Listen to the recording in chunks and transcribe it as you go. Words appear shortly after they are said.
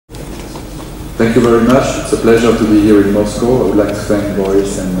Thank you very much. It's a pleasure to be here in Moscow. I would like to thank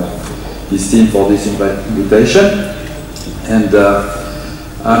Boris and his team for this invitation. And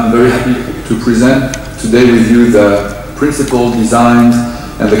I'm very happy to present today with you the principal designs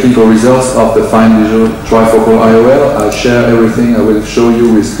and the clinical results of the fine visual trifocal IOL. I'll share everything I will show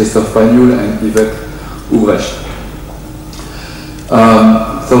you with Christophe Pagnol and Yvette Ubrecht.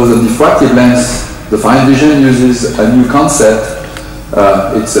 So the diffractive lens, the fine vision, uses a new concept.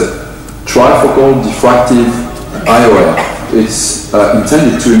 It's a trifocal diffractive IOL. It's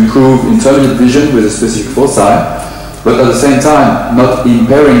intended to improve intermediate vision with a specific foci, but at the same time not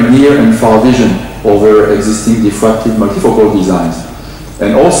impairing near and far vision over existing diffractive multifocal designs.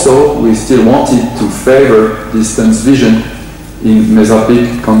 And also, we still wanted to favor distance vision in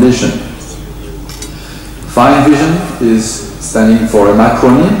mesopic condition. Fine vision is standing for an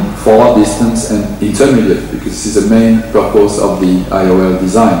acronym for distance and intermediate, because this is the main purpose of the IOL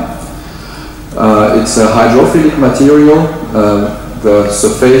design. It's a hydrophilic material. The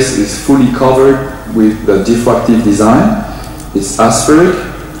surface is fully covered with the diffractive design. It's aspheric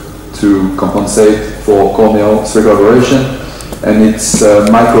to compensate for corneal circumference, and it's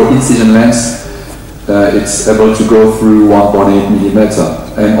micro incision lens. It's able to go through 1.8 millimeter,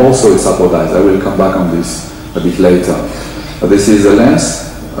 and also it's apodized. I will come back on this a bit later. This is a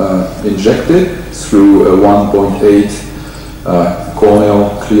lens injected through a 1.8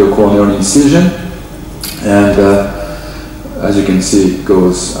 clear corneal incision, and as you can see, it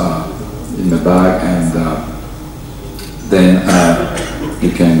goes in the bag, and then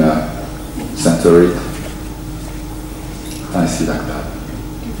you can center it nicely like that.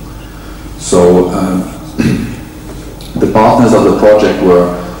 So the partners of the project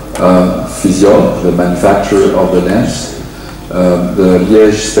were Physiol, the manufacturer of the lens, the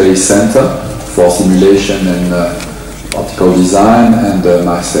Liège Space Center for simulation and optical design, and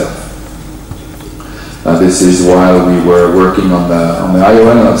myself. This is while we were working on the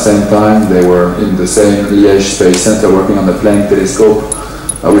IOL, and at the same time they were in the same Liège Space Center working on the Planck telescope,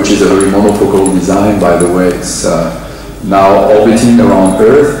 which is a very monofocal design, by the way. It's now orbiting around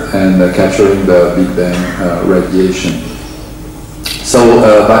Earth and capturing the Big Bang radiation. So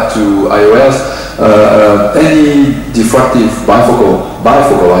back to IOLs. Any diffractive bifocal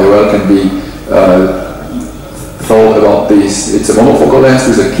IOL can be thought about this. It's a monofocal lens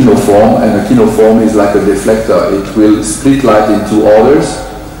with a kinoform, and a kinoform is like a deflector. It will split light in two orders,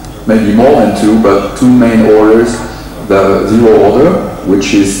 maybe more than two, but two main orders. The zero order,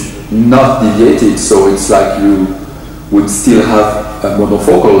 which is not deviated, so it's like you would still have a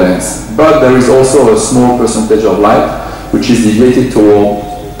monofocal lens, but there is also a small percentage of light which is deviated toward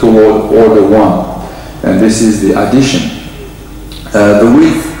order 1, and this is the addition. The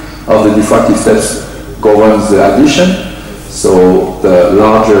width of the diffractive steps governs the addition, so the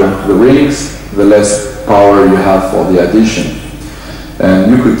larger the rings, the less power you have for the addition.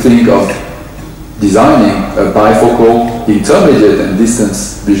 And you could think of designing a bifocal intermediate and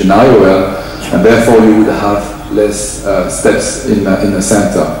distance vision IOL, and therefore you would have less steps in the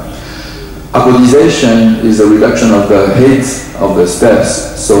center. Apodization is a reduction of the height of the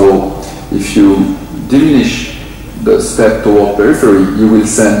steps, so if you diminish the step toward periphery, you will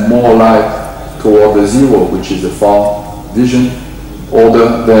send more light toward the zero, which is the far vision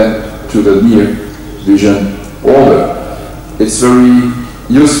order, than to the near vision order. It's very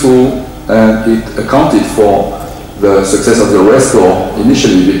useful, and it accounted for the success of the restore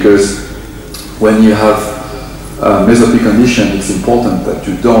initially, because when you have mesopic condition, it's important that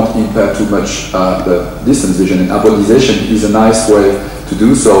you don't impair too much the distance vision, and apodization is a nice way to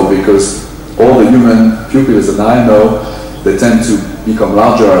do so, because all the human pupils that I know, they tend to become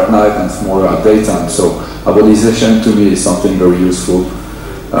larger at night and smaller at daytime. So apodization to me is something very useful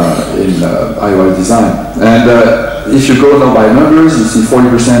in IOL design. And if you go now by numbers, you see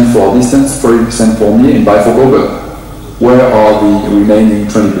 40% for distance, 40% for near in bifocal, but where are the remaining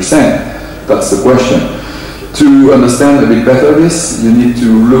 20%? That's the question. To understand a bit better this, you need to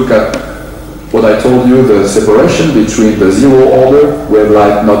look at what I told you, the separation between the zero order, where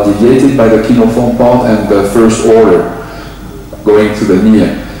light not deviated by the kinoform part, and the first order, going to the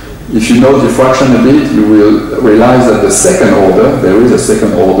near. If you know diffraction a bit, you will realize that the second order, there is a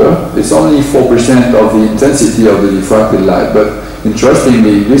second order, it's only 4% of the intensity of the diffracted light, but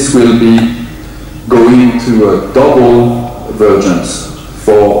interestingly, this will be going to a double vergence.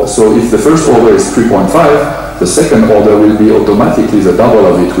 So if the first order is 3.5, the second order will be automatically the double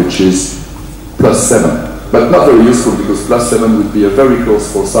of it, which is +7. But not very useful, because +7 would be a very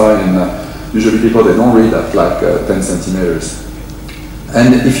close foci, and usually people, they don't read at like 10 centimeters.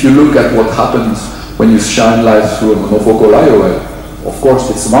 And if you look at what happens when you shine light through a monofocal IOL, of course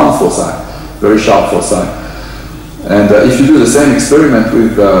it's one foci. very sharp foci. And if you do the same experiment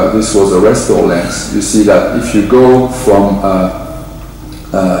with, this was a restore lens, you see that if you go from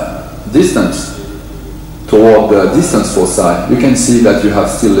distance toward the distance foci, you can see that you have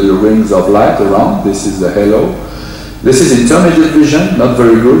still little rings of light around. This is the halo. This is intermediate vision, not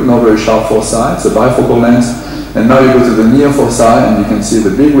very good, not very sharp foci. It's a bifocal lens. And now you go to the near foci and you can see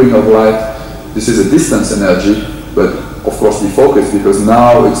the big ring of light. This is a distance energy, but of course defocused because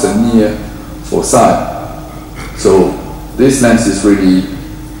now it's a near foci. So this lens is really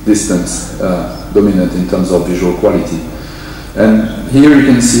distance dominant in terms of visual quality. And here you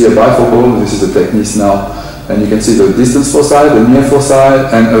can see a bifocal. This is a technique now. And you can see the distance foci, the near foci,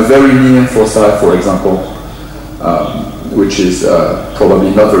 and a very near foci, for example, which is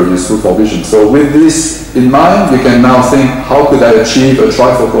probably not very useful for vision. So with this in mind, you can now think, how could I achieve a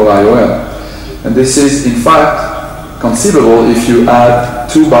trifocal IOL? And this is, in fact, conceivable if you add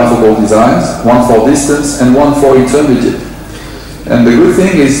two bifocal designs, one for distance and one for intermediate. And the good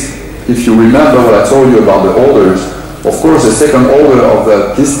thing is, if you remember what I told you about the orders, of course the second order of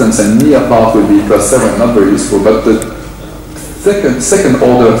the distance and near part will be +7, not very useful, but the second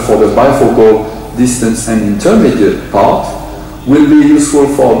order for the bifocal distance and intermediate part will be useful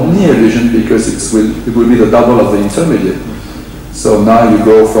for near vision because it will be the double of the intermediate. So now you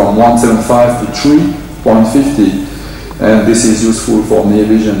go from 1.75 to 3.50, and this is useful for near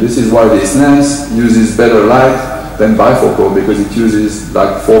vision. This is why this lens uses better light than bifocal, because it uses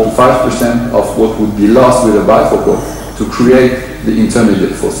like 4 to 5% of what would be lost with a bifocal to create the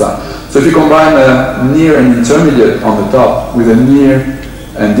intermediate foci. So if you combine a near and intermediate on the top with a near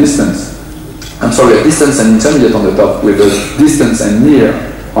and distance, a distance and intermediate on the top with a distance and near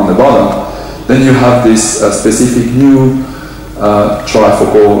on the bottom, then you have this specific new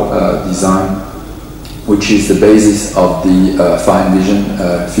trifocal design, which is the basis of the fine vision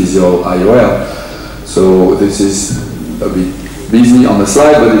Physio IOL. So this is a bit busy on the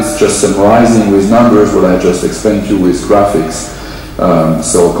slide, but it's just summarizing with numbers what I just explained to you with graphics.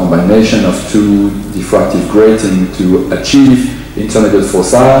 So a combination of two diffractive grating to achieve intermediate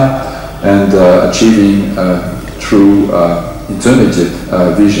foci and achieving true intermediate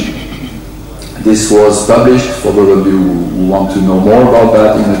vision. This was published, for those of you who want to know more about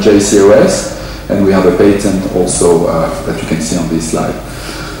that, in the JCOS, and we have a patent also that you can see on this slide.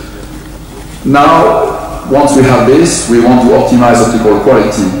 Now, once we have this, we want to optimize optical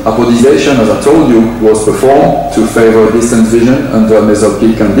quality. Apodization, as I told you, was performed to favor distance vision under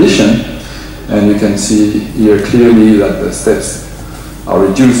mesopic condition, and you can see here clearly that the steps are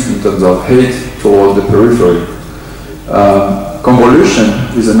reduced in terms of height toward the periphery.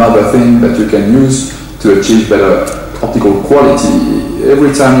 Convolution is another thing that you can use to achieve better optical quality.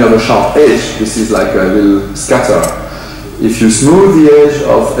 Every time you have a sharp edge, this is like a little scatter. If you smooth the edge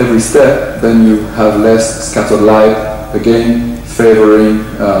of every step, then you have less scattered light, again favoring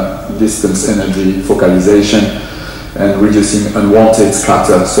distance energy focalization and reducing unwanted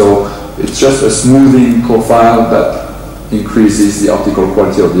scatter. So it's just a smoothing profile that increases the optical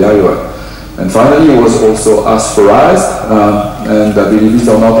quality of the IOL. And finally, it was also aspherized, and believe it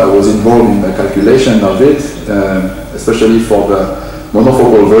or not, I was involved in the calculation of it, especially for the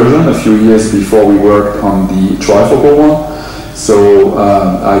monofocal version a few years before we worked on the trifocal one. So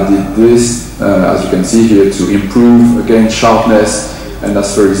I did this, as you can see here, to improve, again, sharpness, and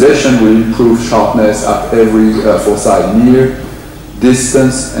aspherization will improve sharpness at every foci, near,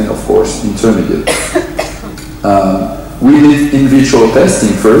 distance, and of course, intermediate. We did in vitro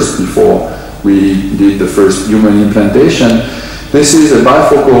testing first before we did the first human implantation. This is a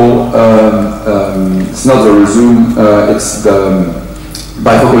bifocal, it's not the resume, it's the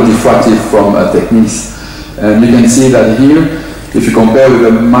bifocal diffractive from Techniques. And you can see that here, if you compare with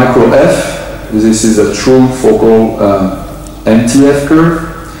a micro F, this is a true focal MTF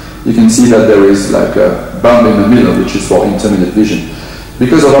curve, you can see that there is like a bump in the middle, which is for intermediate vision.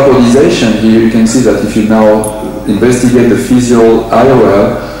 Because of apodization here, you can see that if you now investigate the Physio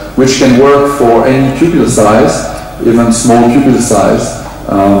IOL, which can work for any pupil size, even small pupil size,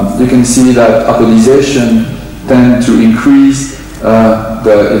 you can see that apodization tends to increase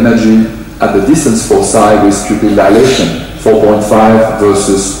the energy at the distance foci with pupil dilation, 4.5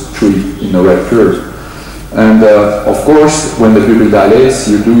 versus 3 in the red curve. And of course, when the pupil dilates,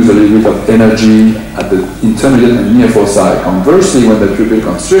 you lose a little bit of energy at the intermediate and near foci. Conversely, when the pupil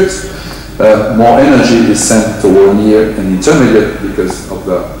constricts, more energy is sent toward near and intermediate because of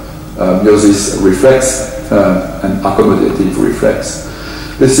the meiosis reflex and accommodative reflex.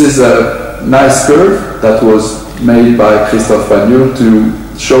 This is a nice curve that was made by Christophe Pagnol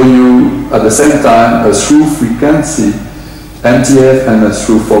to show you at the same time a through frequency MTF and a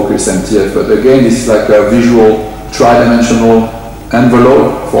through focus MTF. But again, this is like a visual tri-dimensional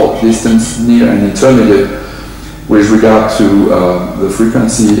envelope for distance, near and intermediate with regard to the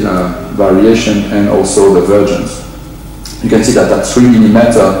frequency variation and also the divergence. You can see that at 3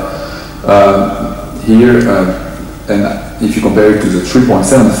 millimeter here, and if you compare it to the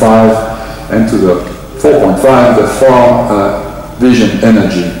 3.75 and to the 4.5, the far vision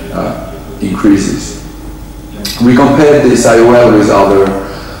energy increases. We compared this IOL with other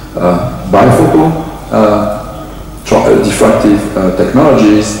bifocal diffractive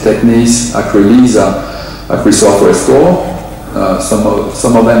technologies, techniques, Acrylisa, Acrysoft Restore.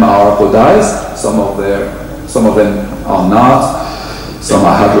 Some of them are apodized, some of them are not. Some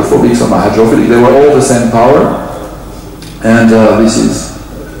are hydrophobic, some are hydrophilic. They were all the same power. And this is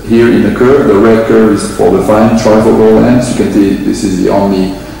here in the curve. The red curve is for the fine trifocal lens. You can see this is the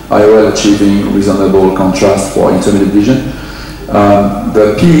only IOL achieving reasonable contrast for intermediate vision.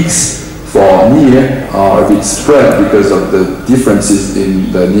 The peaks for near are a bit spread because of the differences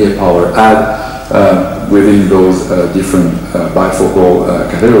in the near power add within those different bifocal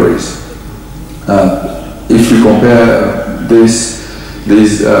categories. If you compare these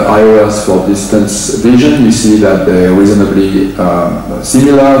IOLs for distance vision, you see that they're reasonably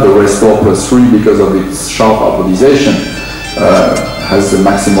similar. The Restore plus 3, because of its sharp apodization, has the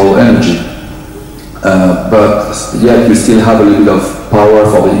maximal energy. But yet you still have a little bit of power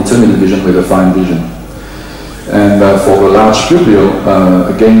for the intermediate vision with the fine vision. And for the large pupil,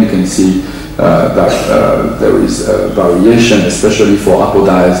 again you can see that there is variation, especially for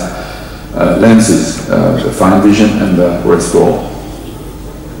apodized lenses, the fine vision and the Restore.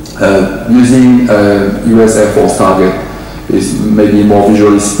 Using US Air Force target is maybe more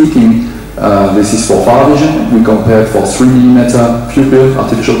visually speaking. This is for far vision. We compared for 3 millimeter pupil,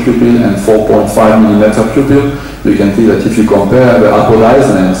 artificial pupil, and 4.5 millimeter pupil. You can see that if you compare the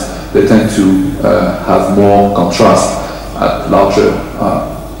apodized lens, they tend to have more contrast at larger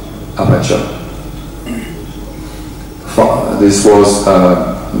aperture. This was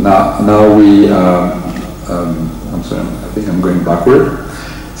now we. I'm sorry. I think I'm going backward.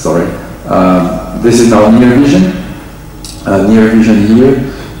 Sorry. This is now near vision. Near vision here.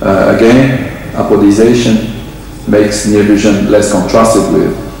 Again, apodization makes near vision less contrasted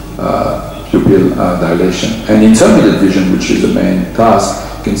with pupil dilation. And intermediate vision, which is the main task,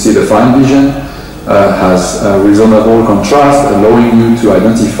 you can see the fine vision has reasonable contrast, allowing you to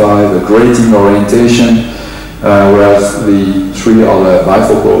identify the grating orientation, whereas the 3 other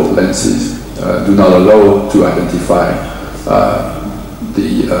bifocal lenses do not allow to identify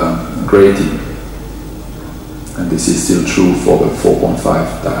the grating. And this is still true for the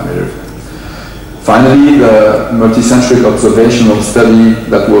 4.5 diameter. Finally, the multicentric observational study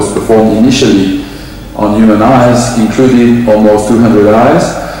that was performed initially on human eyes included almost 200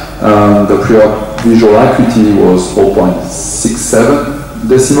 eyes. The pre-op visual acuity was 4.67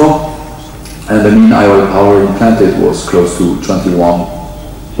 decimal, and the mean IOL power implanted was close to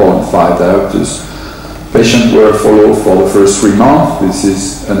 21.5 diopters. Patients were followed for the first 3 months. This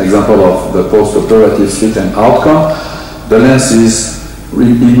is an example of the post-operative fit and outcome. The lens is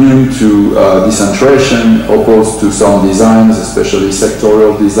immune to decentration, opposed to some designs, especially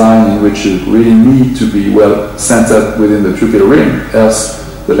sectorial design, in which you really need to be well centered within the pupil ring, else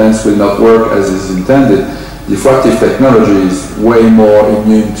the lens will not work as is intended. Diffractive technology is way more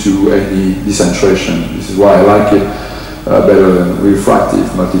immune to any decentration. This is why I like it better than refractive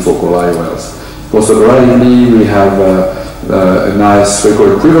multifocal IOLs. Postoperatively, we have a nice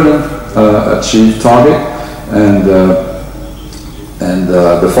spherical equivalent achieved target, and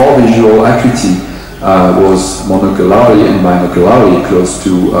the far visual acuity was monocularly and binocularly close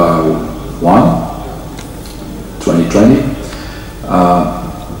to 20/20.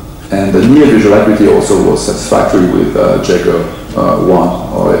 And the near visual acuity also was satisfactory with Jaeger 1,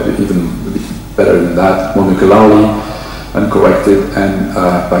 or even a bit better than that, monocularly uncorrected and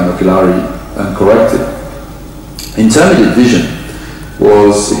binocularly uncorrected. Intermediate vision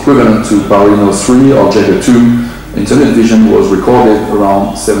was equivalent to Barino 3 or Jaeger 2. Intermediate vision was recorded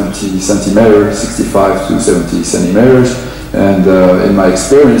around 70 centimeters, 65 to 70 centimeters, and in my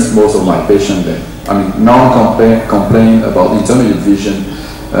experience, most of my patients, none complain about intermediate vision,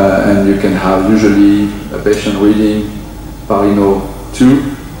 and you can have usually a patient reading Barino 2,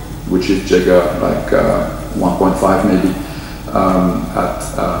 which is Jaeger like 1.5 maybe, at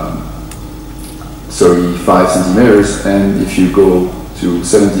 35 centimeters, and if you go to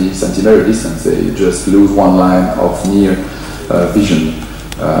 70 centimeter distance, they just lose 1 line of near vision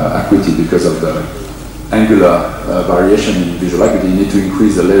acuity because of the angular variation in visual acuity. You need to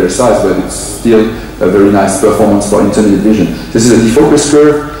increase the layer size, but it's still a very nice performance for intermediate vision. This is a defocus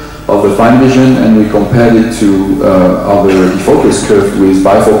curve of the fine vision, and we compared it to other defocus curve with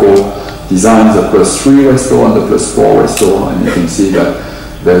bifocal designs, the +3 restore and the +4 restore, and you can see that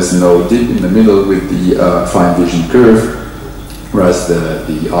there's no dip in the middle with the fine vision curve, whereas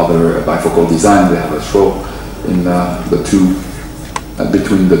the other bifocal design, they have a slope in the two,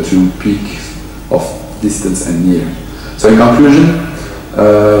 between the two peaks of distance and near. So in conclusion,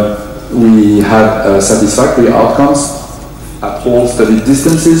 we had satisfactory outcomes at all studied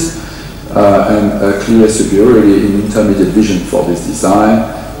distances and a clear superiority in intermediate vision for this design.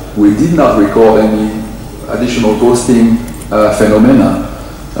 We did not record any additional ghosting phenomena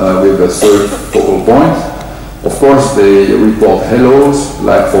with the third focal point. Of course, they report halos,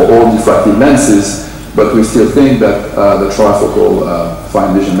 like for all diffractive lenses, but we still think that the trifocal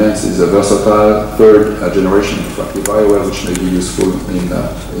fine vision lens is a versatile third generation diffractive IOL, which may be useful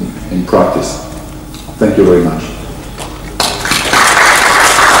in practice. Thank you very much.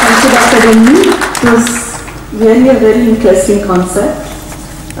 Thank you, Dr. Damien. It was really a very interesting concept.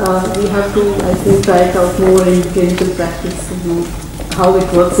 We have to, I think, try it out more in clinical practice to know how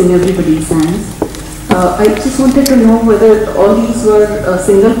it works in everybody's hands. I just wanted to know whether all these were a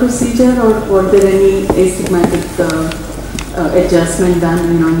single procedure or were there any astigmatic adjustment done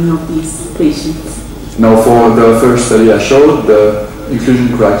in any of these patients? Now, for the first study I showed, the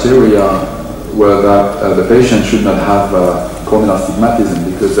inclusion criteria were that the patient should not have corneal astigmatism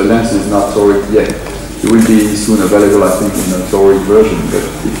because the lens is not toric yet. It will be soon available, I think, in a toric version, but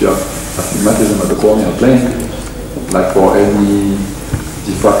if you have astigmatism at the corneal plane, like for any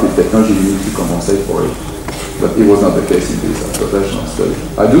diffractive technology, you need to compensate for it. But it was not the case in this professional study.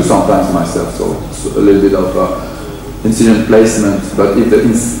 I do sometimes myself, so it's a little bit of incident placement, but if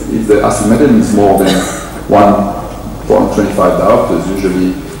the astigmatism is more than 1.25 diopters,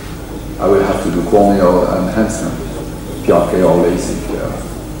 usually I will have to do corneal enhancement, PRK or LASIK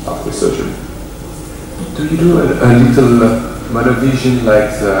after surgery. Do you do a little monovision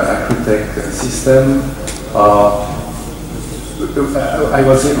like the Acrytech system? I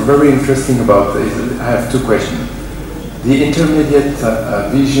was very interested about this. I have two questions. The intermediate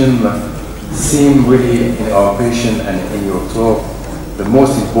vision seemed really in our patient and in your talk the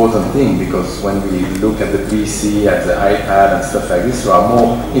most important thing, because when we look at the PC, at the iPad and stuff like this, you are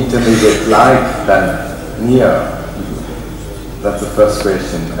more intermediate-like than near. That's the first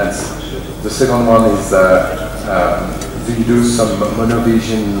question. And the second one is, do you do some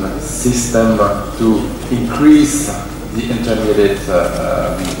monovision system to increase the intermediate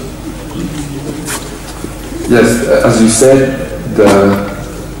vision? Yes, as you said, the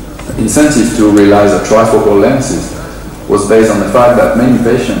incentive to realize a trifocal lenses was based on the fact that many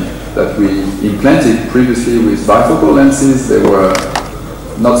patients that we implanted previously with bifocal lenses, they were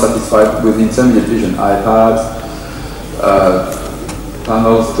not satisfied with intermediate vision, iPads,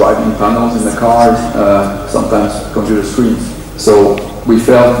 panels, driving panels in the cars, sometimes computer screens. So we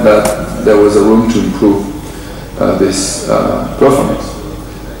felt that there was a room to improve this performance.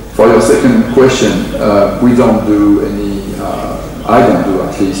 For your second question, we don't do any, I don't do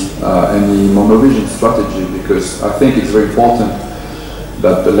at least, any monovision strategy, because I think it's very important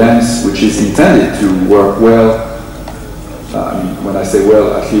that the lens, which is intended to work well, when I say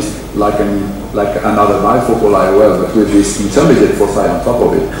well, at least like another bifocal IOL, but with this intermediate foci on top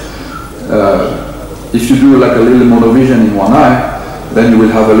of it. If you do like a little monovision in one eye, then you will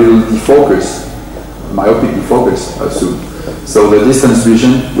have a little defocus, myopic defocus, I assume. So the distance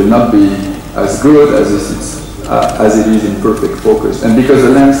vision will not be as good as it is in perfect focus. And because the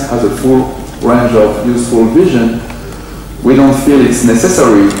lens has a full range of useful vision, we don't feel it's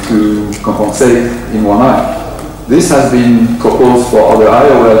necessary to compensate in one eye. This has been proposed for other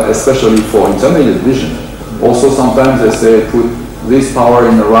IOL, especially for intermediate vision. Also, sometimes they say put this power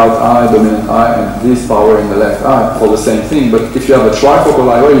in the right eye, dominant eye, and this power in the left eye for the same thing. But if you have a trifocal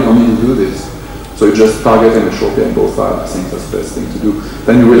IOL, you don't need to do this. So you just target and metropia in both eyes. I think that's the best thing to do.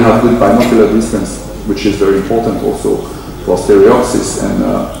 Then you will have good binocular distance, which is very important also for stereopsis and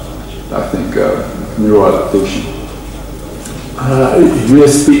I think neuroadaptation. You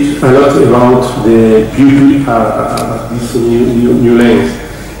speak a lot about the beauty of this new lens,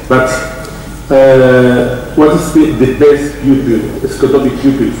 but what is the best pupil, scotopic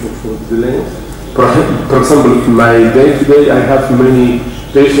pupil for the lens? For example, in my day-to-day, I have many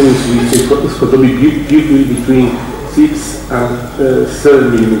patients with scotopic pupil between 6 and 7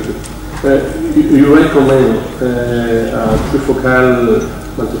 millimeters. You recommend a trifocal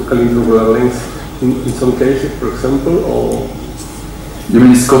intraocular lens in some cases, for example, or? You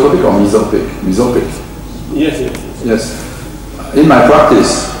mean scotopic or mesopic? Mesopic. Yes, yes. Yes. In my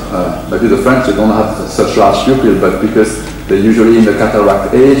practice, maybe the French, they don't have such large pupil, but because they're usually in the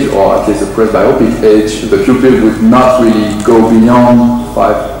cataract age, or at least the presbyopic age, the pupil would not really go beyond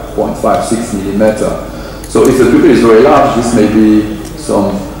 5.56 millimeter. So if the pupil is very large, this may be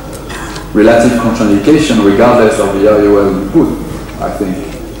some relative contraindication regardless of the IOL you put, I think.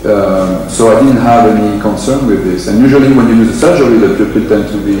 So I didn't have any concern with this. And usually when you do the surgery, the pupil tend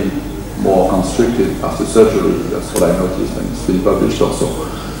to be more constricted after surgery. That's what I noticed, and it's been published also.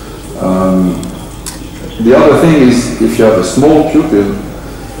 The other thing is, if you have a small pupil,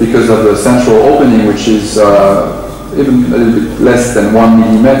 because of the central opening, which is even a little bit less than 1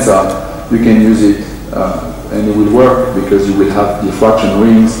 millimeter, you can use it and it will work because you will have diffraction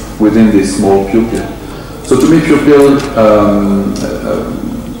rings within this small pupil. So to me, pupil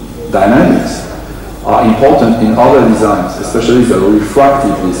dynamics are important in other designs, especially the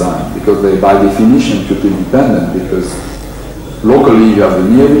refractive design, because they by definition pupil dependent, because locally you have the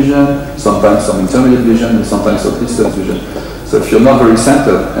near vision, sometimes some intermediate vision, and sometimes some distant vision. So if you're not very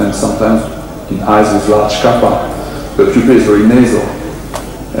centered, and sometimes in eyes with large kappa, the pupil is very nasal.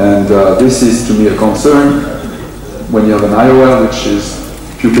 And this is to me a concern when you have an IOL which is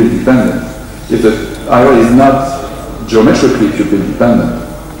pupil dependent. If the IOL is not geometrically pupil dependent,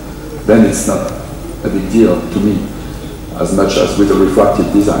 then it's not a big deal to me, as much as with a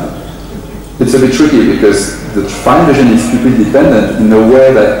refractive design. It's a bit tricky because the fine vision is pupil dependent in a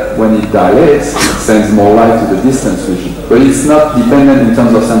way that when it dilates, it sends more light to the distance vision. But it's not dependent in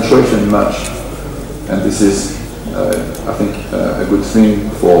terms of centration much. And this is, I think, a good thing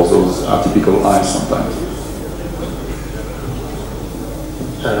for those atypical eyes sometimes.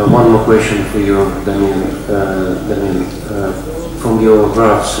 One more question for you, Damien. From your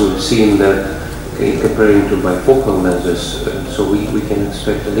graphs, we've seen that in comparing to bifocal lenses, so we can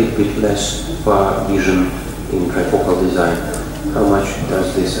expect a little bit less far vision in trifocal design. How much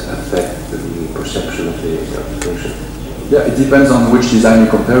does this affect the perception of the patient? Yeah, it depends on which design you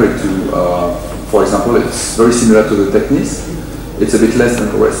compare it to. For example, it's very similar to the Technis. It's a bit less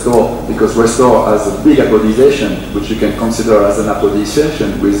than Restore, because Restore has a big apodization, which you can consider as an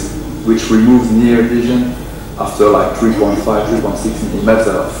apodization which removes near vision after like 3.5, 3.6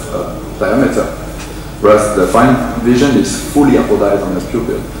 millimeter of diameter. Whereas the fine vision is fully apodized on the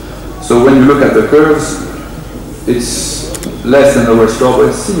pupil. So when you look at the curves, it's less than the Restore, but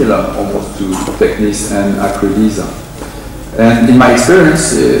it's similar almost to Technis and Acrelisa. And in my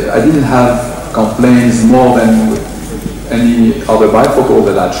experience, I didn't have complaints more than any other bifocal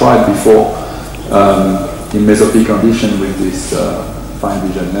that I tried before in mesopic condition with this fine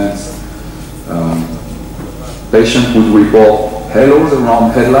vision lens. Patient would report halos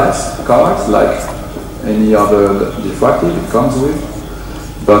around headlights, cars, like any other diffractive it comes with,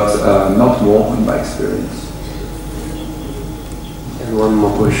 but not more in my experience. And one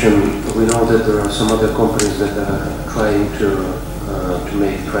more question. We know that there are some other companies that are trying to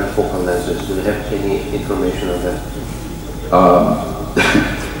make trifocal lenses. Do you have any information on that?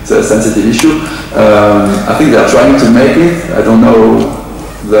 It's a sensitive issue. I think they are trying to make it. I don't know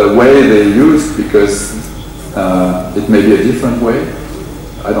the way they use, because it may be a different way.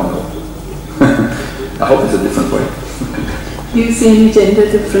 I don't know. I hope it's a different way. Do you see any gender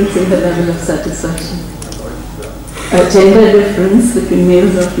difference in the level of satisfaction? A gender difference between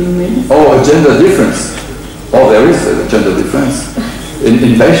males or females? Oh, a gender difference. Oh, there is a gender difference.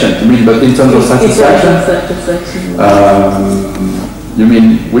 In patient, you mean, but in terms of satisfaction? In terms of satisfaction. You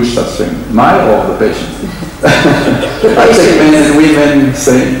mean which satisfaction? Mine or the patient? I take men and women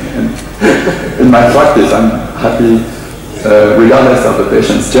same. In my practice, I'm happy regardless of the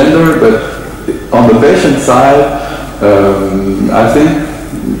patient's gender, but on the patient side, I think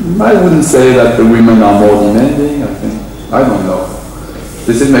I wouldn't say that the women are more demanding. I don't know.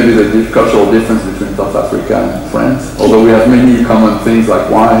 This is maybe the cultural difference between South Africa and France, although we have many common things like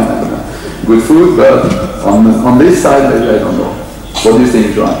wine and good food, but on this side, maybe I don't know. What do you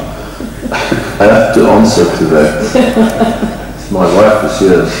think, John? I have to answer to that. My wife is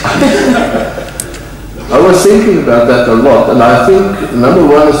here. I was thinking about that a lot, and I think number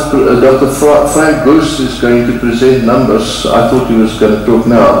one is Dr. Frank Bush is going to present numbers. I thought he was going to talk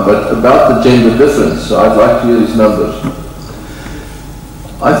now, but about the gender difference, I'd like to hear his numbers.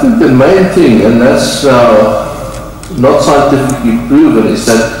 I think the main thing, and that's not scientifically proven, is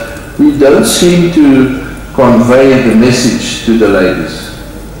that we don't seem to convey the message to the ladies.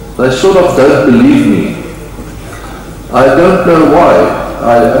 They sort of don't believe me. I don't know why.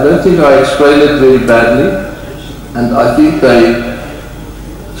 I don't think I explained it very badly, and I think they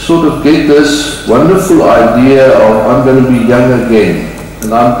sort of get this wonderful idea of I'm going to be young again.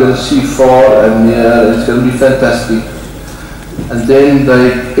 and I'm going to see far and near, and it's going to be fantastic. And then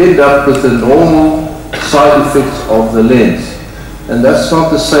they end up with the normal side effects of the lens. And that's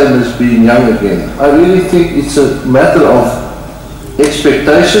not the same as being young again. I really think it's a matter of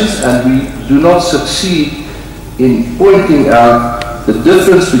expectations, and we do not succeed in pointing out the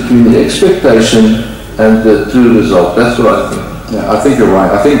difference between the expectation and the true result. That's what I think. Yeah, I think you're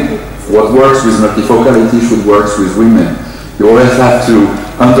right. I think what works with multifocality should work with women. You always have to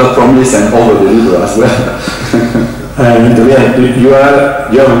under-promise and over-deliver as well. And you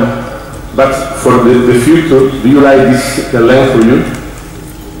are young, but for the future, do you like this lens for you?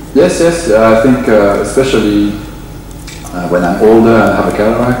 Yes, yes. I think especially when I'm older and have a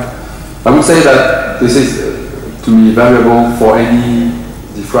cataract, I would say that this is to me valuable for any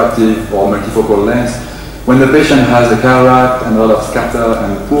diffractive or multifocal lens. When the patient has a cataract and a lot of scatter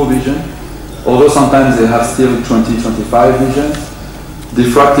and poor vision, although sometimes they have still 20-25 vision,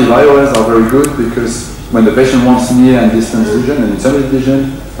 diffractive IOLs are very good because when the patient wants near and distance vision and intermediate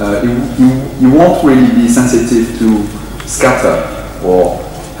vision, you won't really be sensitive to scatter or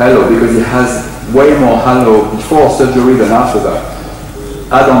halo because it has way more halo before surgery than after that.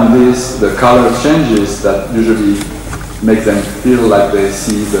 Add on this the color changes that usually make them feel like they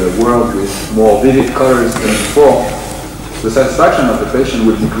see the world with more vivid colors than before. The satisfaction of the patient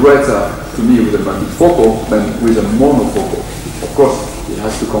will be greater to me with a multifocal than with a monofocal. Of course, it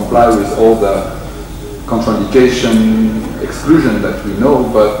has to comply with all the contraindication, exclusion that we know,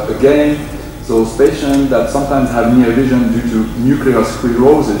 but again, those patients that sometimes have near vision due to nuclear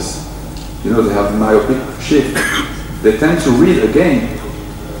sclerosis, you know, they have myopic shift, they tend to read again.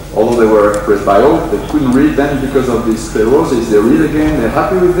 Although they were presbyo, they couldn't read then because of the sclerosis. They read again, they're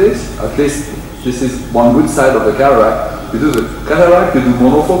happy with this. At least this is one good side of the cataract. You do the cataract, you do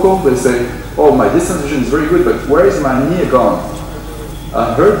monofocal, they say, oh, my distance vision is very good, but where is my near gone?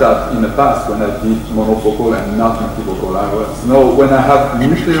 I heard that in the past when I did monofocal and not multifocal IOLs. No, when I have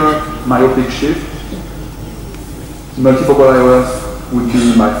nuclear myopic shift, multifocal IOLs would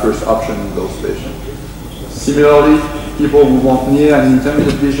be my first option in those patients. Similarly, people who want near and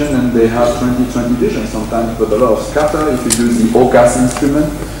intermediate vision and they have 20/20 vision sometimes, but a lot of scatter. If you do the OCAS instrument,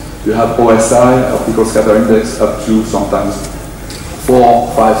 you have OSI, optical scatter index, up to sometimes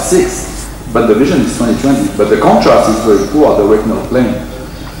 4, 5, 6. But the vision is 20/20. But the contrast is very poor at the retinal plane.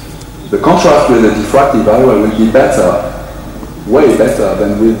 The contrast with the diffractive IOL will be better, way better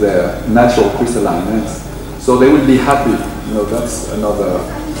than with the natural crystalline lens. So they will be happy. You know, that's another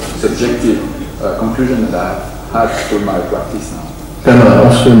subjective conclusion that I have through my practice now. Can I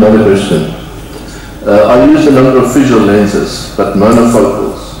ask you another question? I use a number of visual lenses, but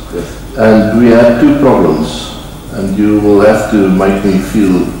monofocals. Yes. And we had two problems, and you will have to make me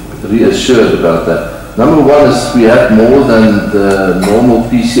feel reassured about that. Number one is we had more than the normal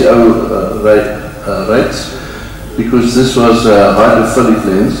PCO rates, because this was a hydrophilic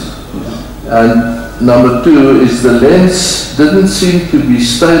lens. And number two is the lens didn't seem to be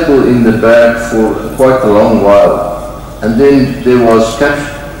stable in the bag for quite a long while. And then there was,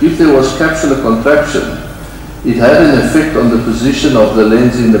 if there was capsular contraction, it had an effect on the position of the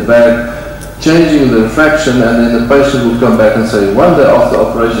lens in the bag, changing the refraction, and then the patient would come back and say, one day after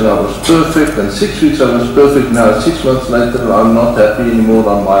operation I was perfect, and 6 weeks I was perfect, now 6 months later I'm not happy anymore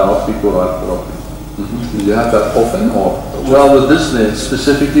on my optical hyperopy. Do you have that often, or? Well, with this lens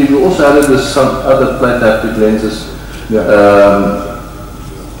specifically, we also had it with some other plate haptic lenses,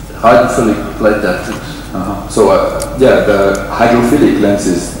 hydrophilic plate haptics. So, yeah, the hydrophilic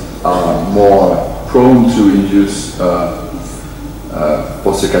lenses are more prone to induce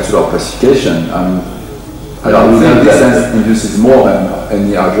posterior capsular opacification. I don't think this lens induces more than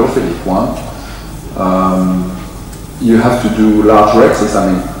any hydrophilic one. You have to do large rexes,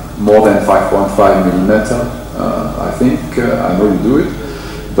 I mean, more than 5.5 millimeter. I think, I know you do it,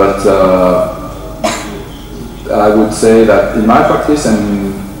 but I would say that in my practice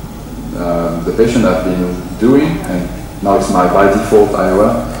and the patient I've been doing, and now it's my by default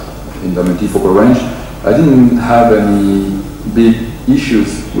IOL in the multifocal range, I didn't have any big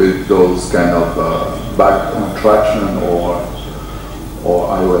issues with those kind of back contraction or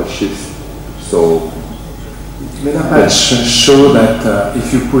IOL shifts. So Metapaths show that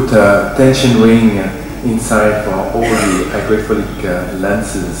if you put a tension ring inside for all the hydrophilic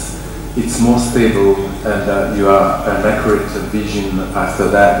lenses, it's more stable, and you have an accurate vision after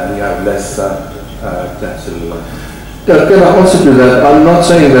that, and you have less capsule. Yeah, can I answer to that? I'm not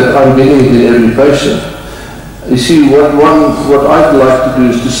saying that I'm getting it in every patient. You see, what I'd like to do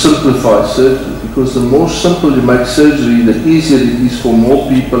is to simplify surgery, because the more simple you make surgery, the easier it is for more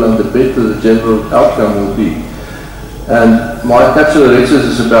people and the better the general outcome will be. and my capsular retinas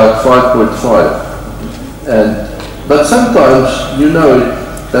is about 5.5. But sometimes, you know,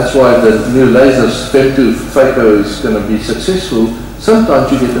 that's why the new lasers, femto phaco, is going to be successful.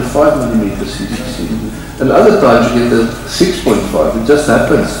 Sometimes you get a 5mm CCC, and other times you get a 6.5. It just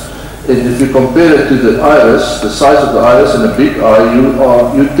happens. And if you compare it to the iris, the size of the iris and a big eye,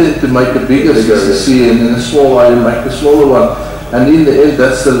 you tend to make a bigger CCC, and in a small eye you make a smaller one. And in the end,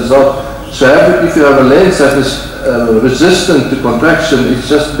 that's the result. So if you have a lens that is resistant to contraction, it's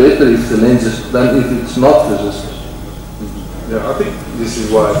just better if the lens is than if it's not resistant. Yeah, I think this is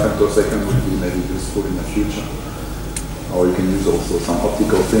why femtosecond would be maybe useful in the future. Or you can use also some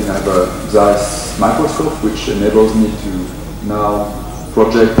optical thing. I have a Zeiss microscope which enables me to now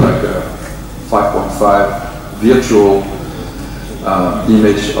project like a 5.5 virtual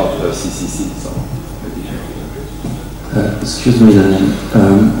image of the CCC. So excuse me, Daniel.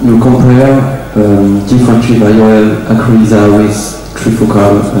 You compare different trivial acryliza with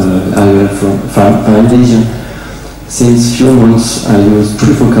trifocal IOL from fine vision. Since few months I use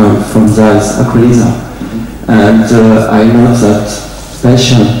trifocal from Zeiss acryliza, and I know that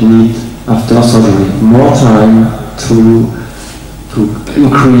patients need after surgery more time to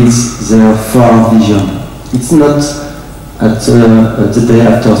increase their far vision. It's not at the day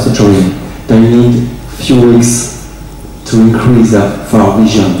after surgery. They need few weeks to increase their far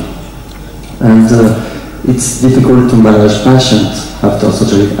vision. And it's difficult to manage patients after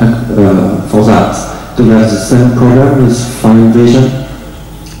surgery for that. Do you have the same problem with fine vision?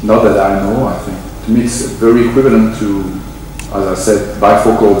 not that I know, I think. To me it's very equivalent to, as I said,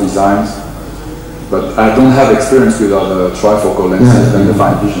 bifocal designs. But I don't have experience with other trifocal lenses than the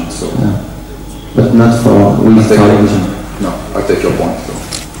fine vision, so. Yeah. But not for with fine vision. No, I take your point. So.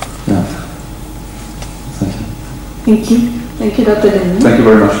 Yeah. Thank you. Thank you. Thank you, Dr. Damien. Thank you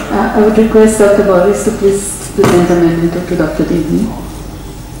very much. I would request Dr. Boris to please present a memento to Dr. Damien.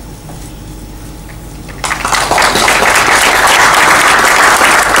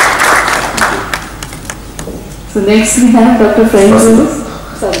 So next we have Dr. Frank Lewis.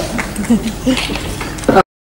 Sorry.